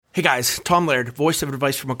Hey guys, Tom Laird, voice of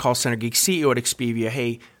advice from a call center geek, CEO at Expedia.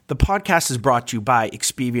 Hey, the podcast is brought to you by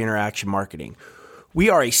Expedia Interaction Marketing. We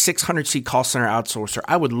are a 600-seat call center outsourcer.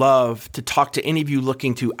 I would love to talk to any of you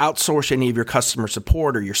looking to outsource any of your customer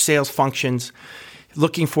support or your sales functions,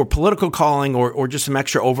 looking for political calling or just some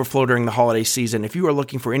extra overflow during the holiday season. If you are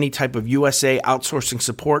looking for any type of USA outsourcing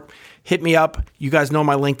support, hit me up. You guys know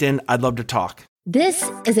my LinkedIn. I'd love to talk. This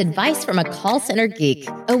is Advice from a Call Center Geek,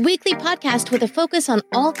 a weekly podcast with a focus on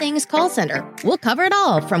all things call center. We'll cover it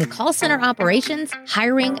all from call center operations,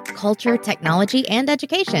 hiring, culture, technology, and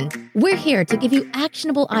education. We're here to give you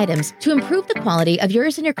actionable items to improve the quality of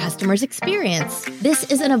yours and your customers' experience. This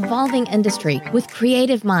is an evolving industry with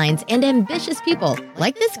creative minds and ambitious people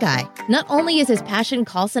like this guy. Not only is his passion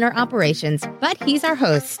call center operations, but he's our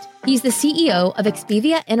host. He's the CEO of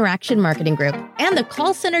Expedia Interaction Marketing Group and the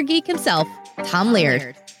call center geek himself, Tom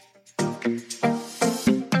Laird.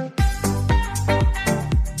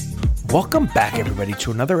 Welcome back, everybody,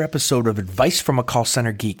 to another episode of Advice from a Call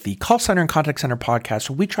Center Geek, the call center and contact center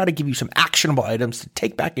podcast, where we try to give you some actionable items to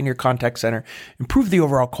take back in your contact center, improve the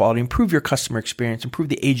overall quality, improve your customer experience, improve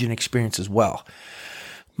the agent experience as well.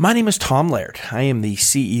 My name is Tom Laird. I am the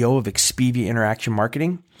CEO of Expedia Interaction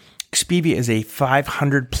Marketing. Expedia is a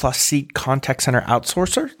 500-plus seat contact center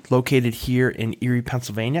outsourcer located here in Erie,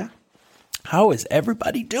 Pennsylvania. How is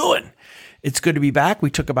everybody doing? It's good to be back. We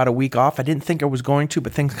took about a week off. I didn't think I was going to,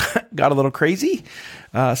 but things got a little crazy.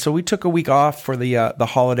 So we took a week off for the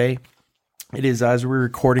holiday. It is, as we're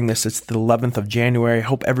recording this, it's the 11th of January. I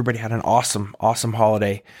hope everybody had an awesome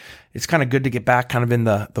holiday. It's kind of good to get back kind of in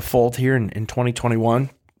the fold here in 2021.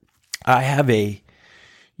 I have a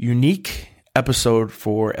unique episode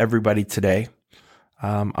for everybody today.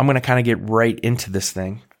 I'm going to kind of get right into this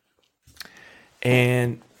thing.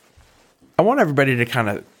 And I want everybody to kind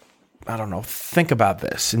of, think about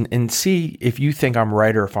this and see if you think I'm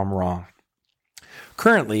right or if I'm wrong.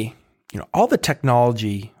 Currently, all the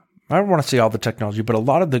technology, I don't want to say all the technology, but a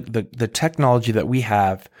lot of the technology that we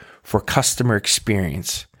have for customer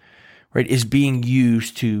experience, right, is being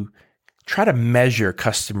used to try to measure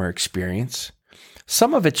customer experience.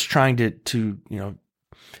 Some of it's trying to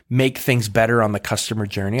make things better on the customer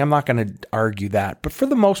journey. I'm not going to argue that, but for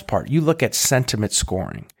the most part, you look at sentiment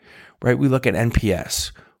scoring, right? We look at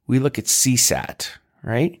NPS. We look at CSAT,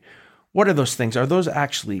 right? What are those things? Are those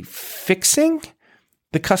actually fixing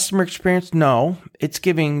the customer experience? No, it's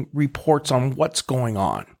giving reports on what's going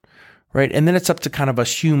on, right? And then it's up to kind of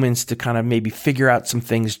us humans to kind of maybe figure out some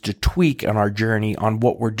things to tweak on our journey on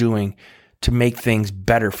what we're doing to make things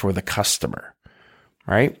better for the customer,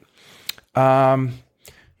 right?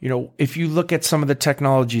 If you look at some of the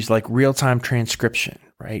technologies like real-time transcription,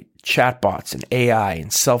 right? Chatbots and AI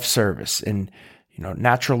and self-service and,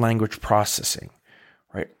 natural language processing,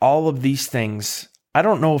 right? All of these things, I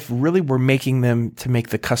don't know if really we're making them to make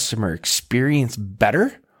the customer experience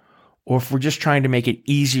better or if we're just trying to make it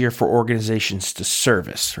easier for organizations to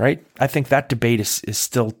service, right? I think that debate is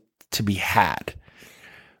still to be had.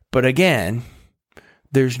 But again,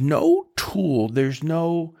 there's no tool,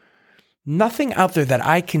 nothing out there that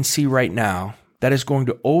I can see right now that is going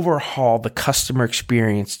to overhaul the customer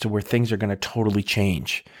experience to where things are going to totally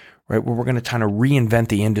change, right? Where we're going to kind of reinvent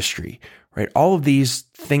the industry, right? All of these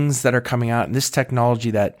things that are coming out and this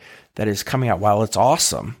technology that is coming out, while it's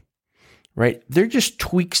awesome, right? They're just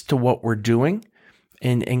tweaks to what we're doing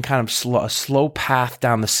and kind of a slow path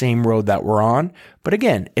down the same road that we're on. But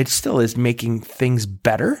again, it still is making things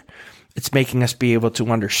better. It's making us be able to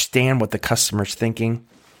understand what the customer's thinking.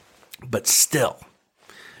 But still,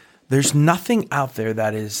 there's nothing out there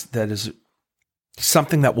that is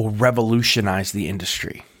something that will revolutionize the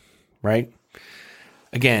industry, right?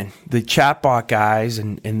 Again, the chatbot guys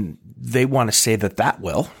and they want to say that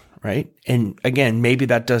will, right? And again, maybe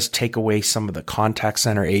that does take away some of the contact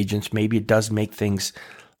center agents. Maybe it does make things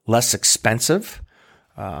less expensive.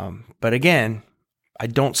 But again, I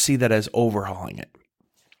don't see that as overhauling it.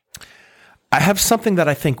 I have something that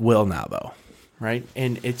I think will now, though. Right.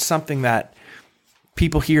 And it's something that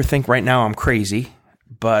people here think right now I'm crazy,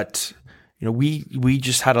 but we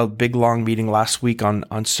just had a big long meeting last week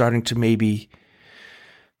on starting to maybe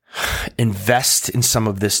invest in some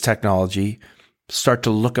of this technology, start to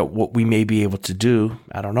look at what we may be able to do.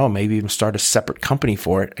 I don't know, maybe even start a separate company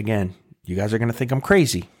for it. Again, you guys are going to think I'm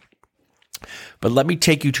crazy, but let me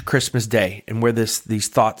take you to Christmas Day and where these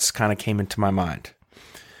thoughts kind of came into my mind.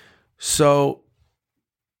 So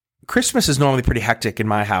Christmas is normally pretty hectic in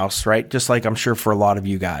my house, right? Just like I'm sure for a lot of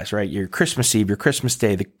you guys, right? Your Christmas Eve, your Christmas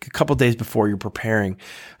Day, a couple days before you're preparing,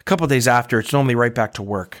 a couple days after, it's normally right back to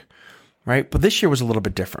work, right? But this year was a little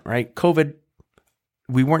bit different, right? COVID,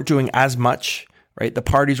 we weren't doing as much right? The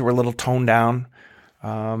parties were a little toned down,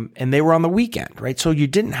 and they were on the weekend, right? So you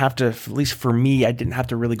didn't have to, at least for me, I didn't have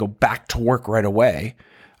to really go back to work right away,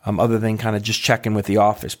 other than kind of just checking with the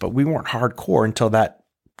office. But we weren't hardcore until that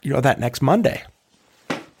next Monday.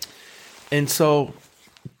 And so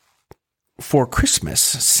for Christmas,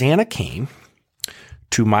 Santa came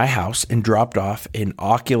to my house and dropped off an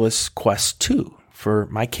Oculus Quest 2 for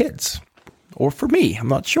my kids, or for me, I'm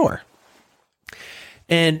not sure.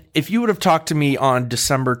 And if you would have talked to me on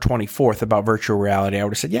December 24th about virtual reality, I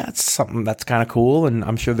would have said, yeah, it's something that's kind of cool. And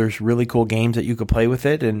I'm sure there's really cool games that you could play with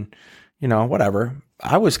it and, whatever.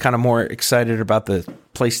 I was kind of more excited about the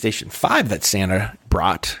PlayStation 5 that Santa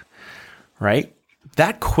brought, right?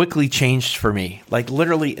 That quickly changed for me, like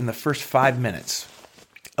literally in the first 5 minutes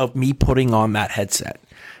of me putting on that headset.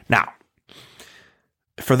 Now,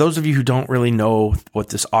 for those of you who don't really know what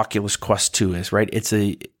this Oculus Quest 2 is, right? It's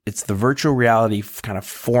the virtual reality kind of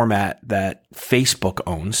format that Facebook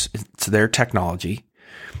owns. It's their technology.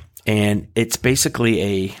 And it's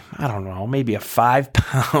basically maybe a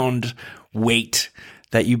 5-pound weight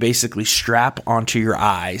that you basically strap onto your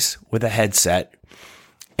eyes with a headset.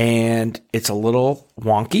 And it's a little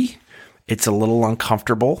wonky. It's a little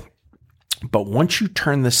uncomfortable. But once you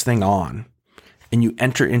turn this thing on and you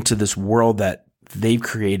enter into this world that they've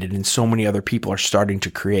created and so many other people are starting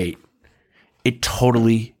to create, it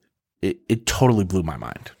totally blew my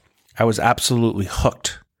mind. I was absolutely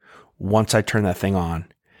hooked once I turned that thing on,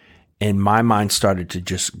 and my mind started to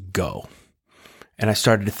just go. And I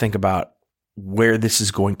started to think about where this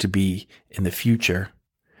is going to be in the future.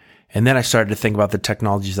 And then I started to think about the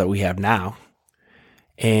technologies that we have now.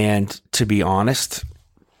 And to be honest,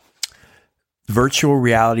 virtual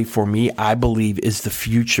reality for me, I believe, is the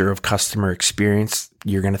future of customer experience.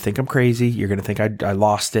 You're going to think I'm crazy. You're going to think I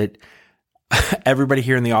lost it. Everybody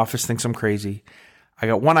here in the office thinks I'm crazy. I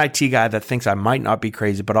got one IT guy that thinks I might not be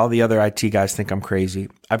crazy, but all the other IT guys think I'm crazy.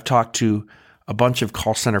 I've talked to a bunch of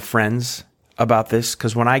call center friends about this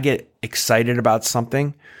because when I get excited about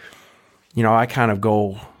something, I kind of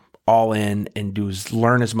go all in and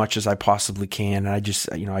learn as much as I possibly can. And I just,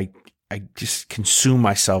 I just consume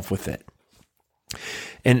myself with it.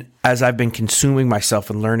 And as I've been consuming myself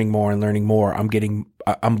and learning more,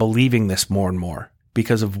 I'm believing this more and more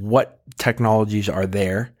because of what technologies are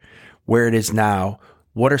there, where it is now,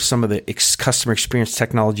 what are some of the customer experience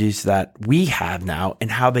technologies that we have now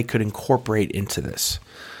and how they could incorporate into this.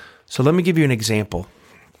 So let me give you an example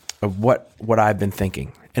of what I've been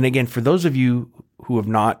thinking. And again, for those of you who have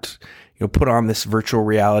not, put on this virtual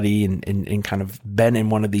reality and kind of been in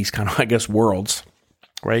one of these kind of, worlds,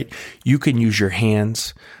 right? You can use your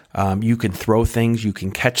hands. You can throw things. You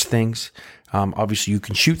can catch things. Obviously, you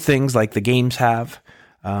can shoot things like the games have.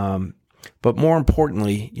 But more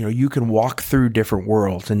importantly, you can walk through different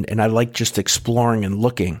worlds. And I like just exploring and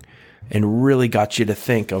looking, and really got you to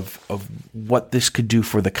think of what this could do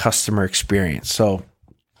for the customer experience. So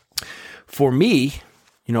for me,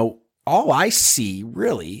 all I see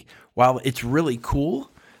really, while it's really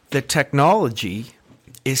cool, the technology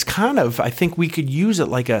is kind of, I think we could use it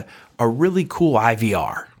like a really cool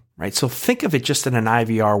IVR, right? So think of it just in an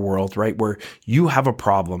IVR world, right? Where you have a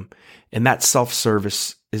problem and that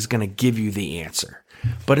self-service is going to give you the answer.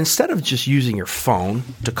 But instead of just using your phone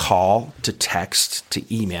to call, to text,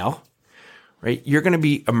 to email, right? You're going to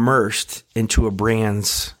be immersed into a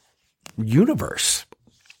brand's universe,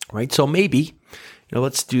 right? So maybe,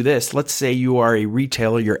 let's do this. Let's say you are a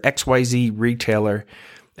retailer, you're XYZ retailer,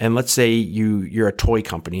 and let's say you're a toy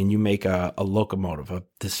company and you make a locomotive,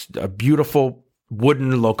 a beautiful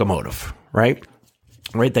wooden locomotive, right?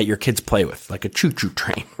 Right, that your kids play with, like a choo-choo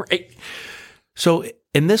train, right? So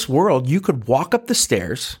in this world, you could walk up the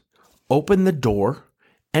stairs, open the door,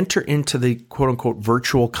 enter into the quote-unquote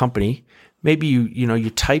virtual company. Maybe you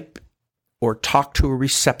type or talk to a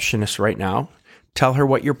receptionist right now, tell her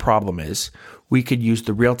what your problem is. We could use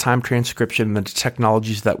the real-time transcription and the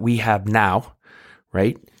technologies that we have now,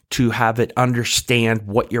 right, to have it understand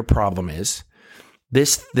what your problem is.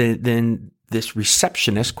 This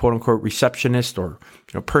receptionist, quote unquote receptionist, or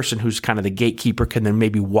person who's kind of the gatekeeper, can then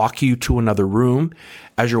maybe walk you to another room.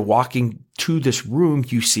 As you're walking to this room,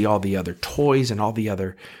 you see all the other toys and all the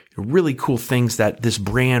other really cool things that this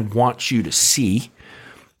brand wants you to see.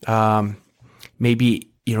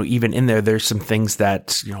 Maybe even in there's some things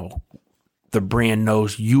that the brand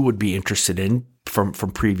knows you would be interested in from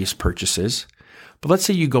previous purchases. But let's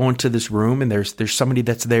say you go into this room and there's somebody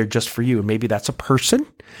that's there just for you. And maybe that's a person.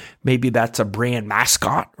 Maybe that's a brand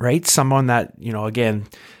mascot, right? Someone that, again,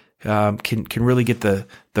 can really get the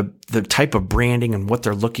type of branding and what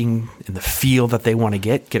they're looking and the feel that they want to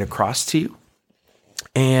get across to you.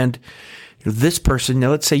 And, This person,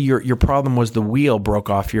 now let's say your problem was the wheel broke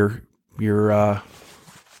off your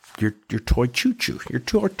toy choo-choo, your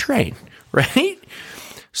toy train, right?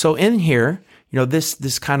 So in here,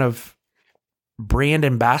 this kind of brand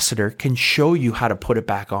ambassador can show you how to put it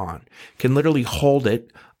back on, can literally hold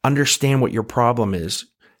it, understand what your problem is,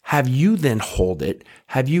 have you then hold it,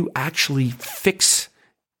 have you actually fix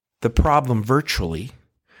the problem virtually,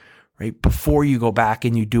 right? Before you go back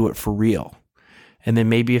and you do it for real. And then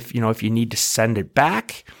maybe if you need to send it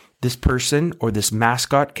back, this person or this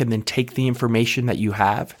mascot can then take the information that you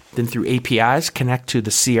have, then through APIs, connect to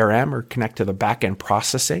the CRM or connect to the backend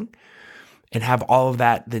processing and have all of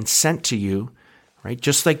that then sent to you, right?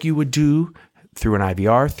 Just like you would do through an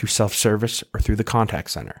IVR, through self-service, or through the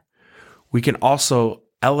contact center. We can also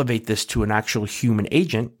elevate this to an actual human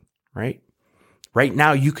agent, right? Right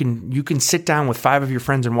now, you can sit down with 5 of your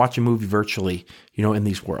friends and watch a movie virtually, in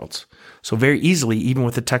these worlds. So very easily, even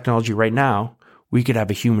with the technology right now, we could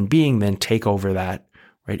have a human being then take over that,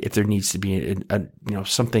 right? If there needs to be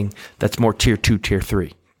something that's more tier 2, tier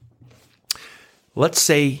 3. Let's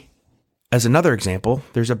say, as another example,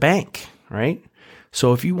 there's a bank, right?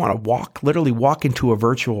 So if you want to literally walk into a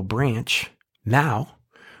virtual branch now,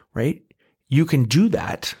 right? You can do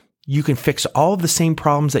that. You can fix all of the same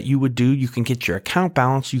problems that you would do. You can get your account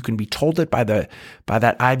balance. You can be told it by that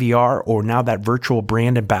IVR or now that virtual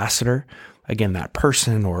brand ambassador. Again, that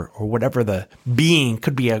person or whatever the being,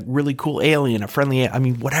 could be a really cool alien, a friendly,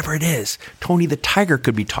 whatever it is. Tony the Tiger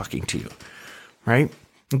could be talking to you, right?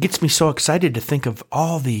 It gets me so excited to think of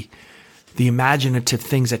all the imaginative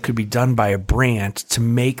things that could be done by a brand to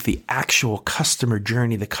make the actual customer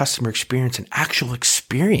journey, the customer experience, an actual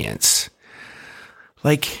experience.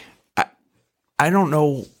 Like, I don't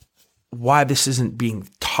know why this isn't being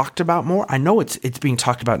talked about more. I know it's being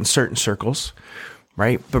talked about in certain circles,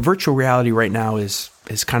 right? But virtual reality right now is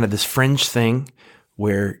kind of this fringe thing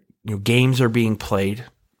where games are being played,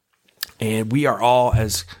 and we are all,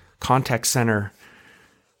 as contact center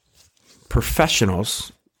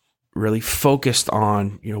professionals, really focused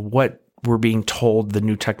on what we're being told the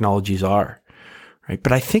new technologies are, right?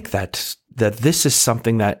 But I think that this is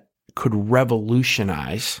something that could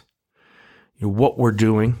revolutionize what we're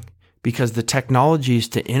doing, because the technologies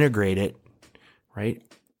to integrate it, right,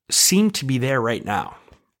 seem to be there right now,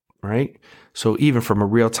 right? So even from a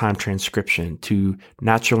real-time transcription to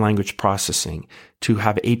natural language processing, to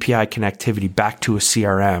have API connectivity back to a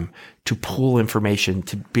CRM, to pull information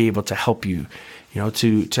to be able to help you,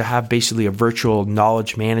 to have basically a virtual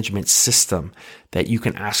knowledge management system that you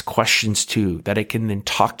can ask questions to, that it can then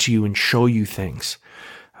talk to you and show you things.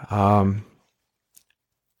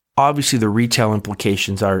 Obviously, the retail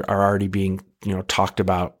implications are already being talked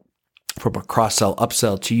about, from a cross-sell,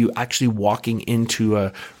 upsell to you actually walking into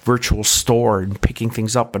a virtual store and picking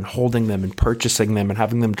things up and holding them and purchasing them and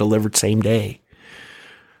having them delivered same day,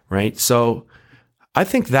 right? So I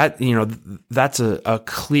think that, that's a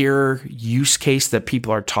clear use case that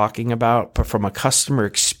people are talking about. But from a customer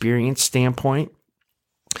experience standpoint,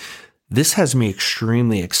 this has me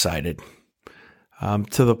extremely excited,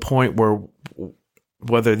 to the point where,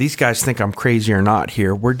 whether these guys think I'm crazy or not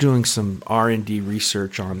here, we're doing some R&D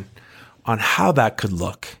research on how that could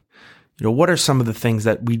look. What are some of the things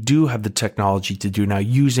that we do have the technology to do now,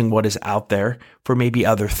 using what is out there for maybe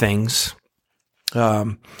other things.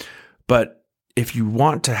 But if you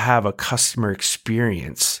want to have a customer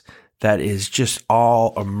experience that is just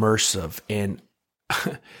all immersive and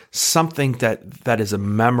something that is a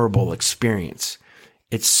memorable experience,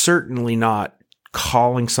 it's certainly not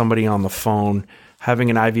calling somebody on the phone, having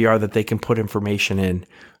an IVR that they can put information in,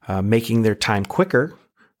 making their time quicker,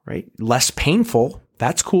 right? Less painful.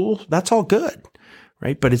 That's cool. That's all good,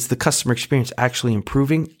 right? But it's the customer experience actually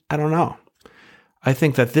improving. I don't know. I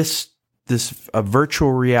think that this a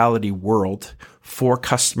virtual reality world for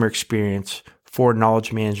customer experience, for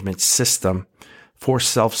knowledge management system, for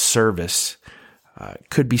self-service,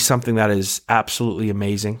 could be something that is absolutely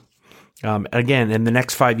amazing. Again, in the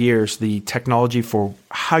next 5 years, the technology for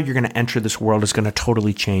how you're going to enter this world is going to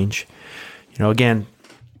totally change. Again,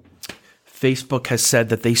 Facebook has said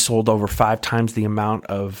that they sold over 5 times the amount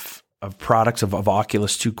of products of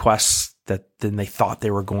Oculus 2 Quests than they thought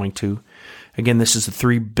they were going to. Again, this is a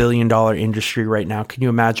 $3 billion industry right now. Can you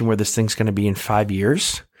imagine where this thing's going to be in 5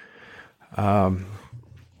 years? I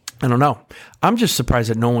don't know. I'm just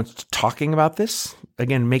surprised that no one's talking about this.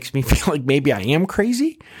 Again, makes me feel like maybe I am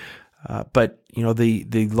crazy. But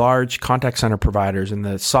the large contact center providers and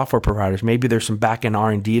the software providers, maybe there's some back-end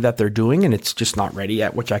R&D that they're doing and it's just not ready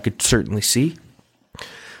yet, which I could certainly see.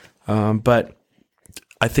 But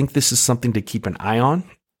I think this is something to keep an eye on.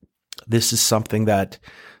 This is something that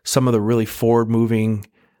some of the really forward-moving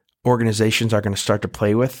organizations are going to start to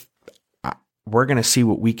play with, we're going to see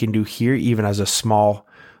what we can do here, even as a small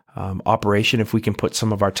operation, if we can put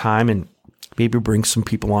some of our time and maybe bring some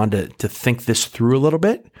people on to think this through a little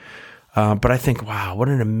bit. But I think, wow, what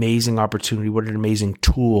an amazing opportunity. What an amazing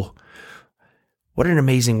tool. What an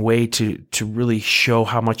amazing way to really show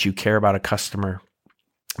how much you care about a customer.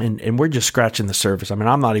 And we're just scratching the surface. I mean,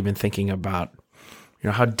 I'm not even thinking about,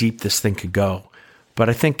 how deep this thing could go. But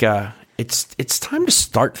I think it's time to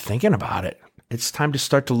start thinking about it. It's time to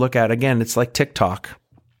start to look at, again, it's like TikTok,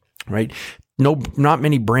 right? Not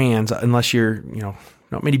many brands, unless you're,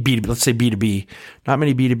 not many B2B, let's say B2B, not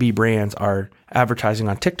many B2B brands are advertising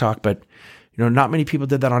on TikTok, but, not many people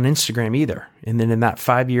did that on Instagram either. And then in that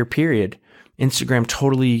 5-year period, Instagram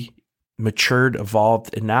totally matured,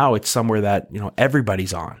 evolved, and now it's somewhere that,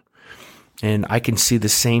 everybody's on. And I can see the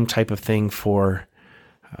same type of thing for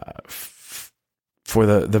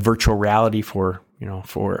the virtual reality, for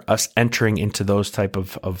us entering into those type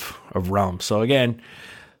of realms. So again,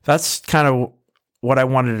 that's kind of what I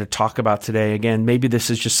wanted to talk about today. Again, maybe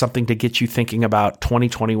this is just something to get you thinking about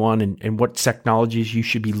 2021 and what technologies you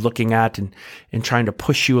should be looking at and trying to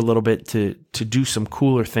push you a little bit to do some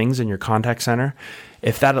cooler things in your contact center.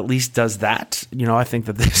 If that at least does that, I think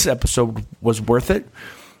that this episode was worth it.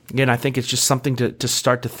 Again, I think it's just something to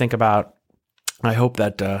start to think about. I hope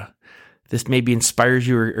that this maybe inspires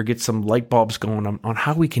you or gets some light bulbs going on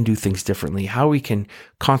how we can do things differently, how we can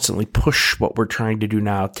constantly push what we're trying to do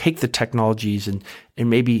now, take the technologies and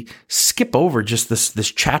maybe skip over just this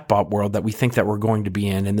chatbot world that we think that we're going to be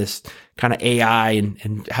in, and this kind of AI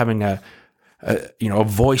and having a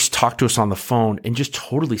voice talk to us on the phone, and just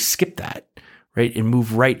totally skip that, right? And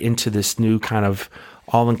move right into this new kind of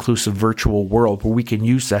all-inclusive virtual world where we can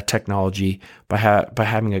use that technology by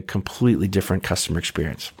having a completely different customer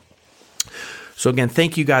experience. So again,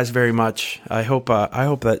 thank you guys very much. I hope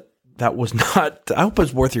that was I hope it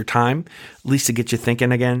was worth your time, at least to get you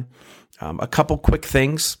thinking again. A couple quick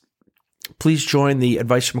things. Please join the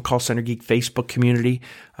Advice from a Call Center Geek Facebook community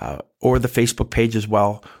or the Facebook page as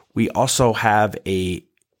well. We also have a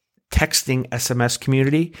texting SMS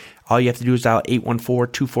community. All you have to do is dial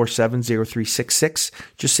 814-247-0366.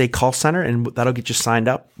 Just say call center and that'll get you signed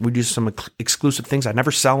up. We do some exclusive things. I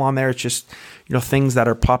never sell on there. It's just, things that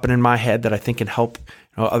are popping in my head that I think can help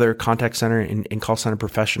other contact center and call center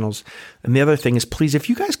professionals. And the other thing is, please, if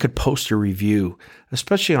you guys could post a review,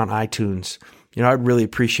 especially on iTunes, I'd really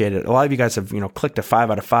appreciate it. A lot of you guys have, clicked a 5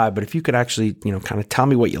 out of 5, but if you could actually, kind of tell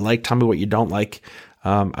me what you like, tell me what you don't like,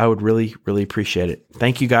 I would really, really appreciate it.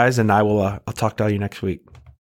 Thank you guys, and I'll talk to you next week.